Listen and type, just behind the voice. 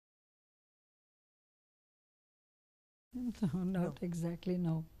No, not exactly,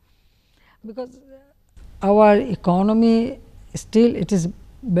 no. Because our economy still it is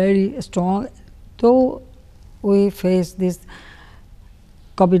very strong, though we face this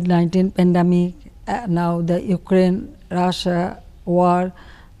COVID-19 pandemic, now the Ukraine-Russia war,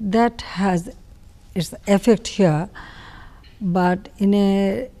 that has its effect here. But in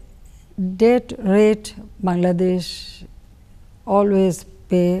a debt rate, Bangladesh always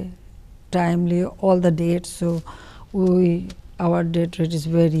pay timely all the debts, so our debt rate is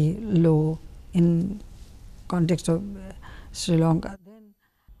very low in context of Sri Lanka.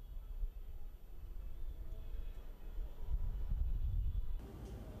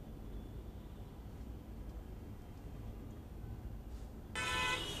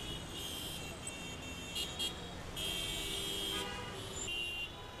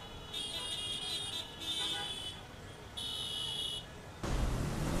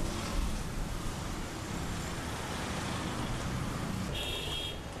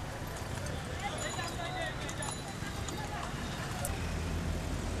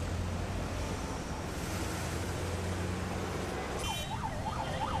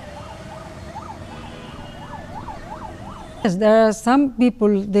 Yes, there are some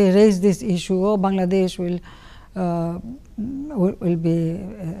people, they raise this issue, oh, Bangladesh will be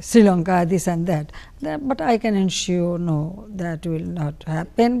Sri Lanka, this and that. But I can ensure, no, that will not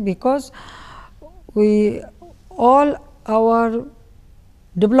happen, because we all our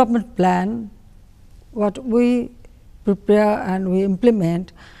development plan, what we prepare and we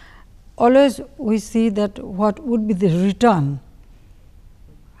implement, always we see that what would be the return,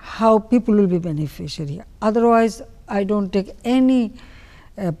 how people will be beneficiary. Otherwise, I don't take any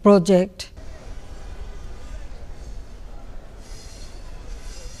project.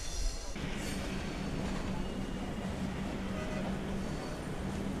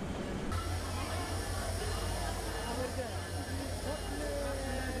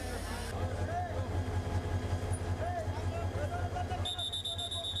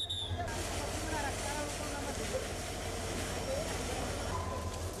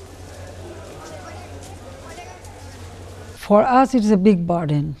 For us, it is a big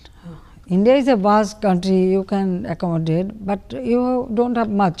burden. India is a vast country, you can accommodate, but you don't have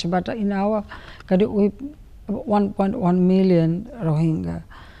much. But in our country, we 1.1 million Rohingya.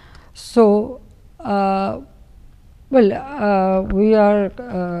 So, we are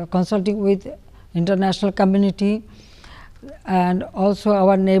consulting with international community, and also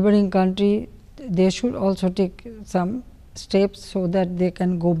our neighboring country. They should also take some steps so that they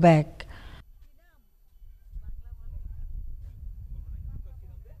can go back.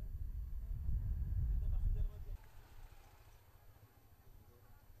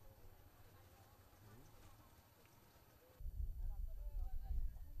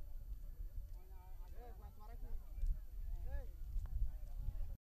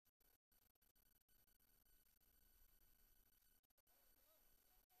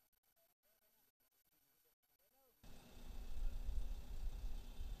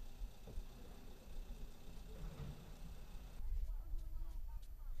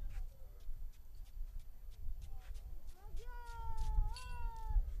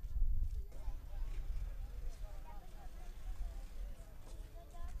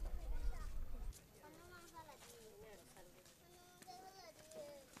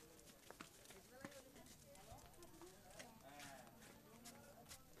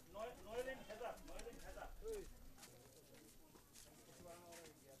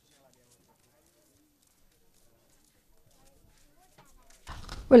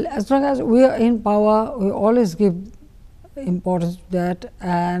 Well, as long as we are in power, we always give importance to that,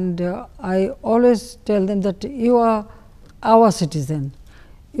 and I always tell them that you are our citizen,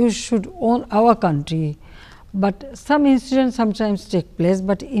 you should own our country. But some incidents sometimes take place,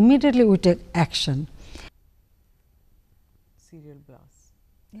 but immediately we take action. Serial blast.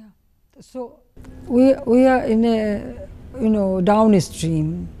 Yeah. So we are in a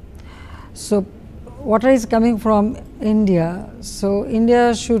downstream. So water is coming from India. So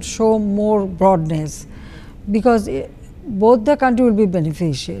India should show more broadness, because both the country will be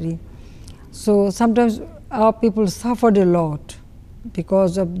beneficiary. So sometimes our people suffered a lot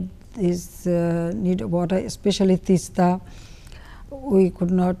because of this need of water, especially Tista. We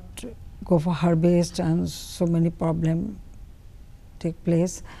could not go for harvest, and so many problems take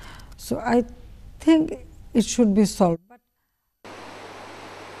place. So I think it should be solved.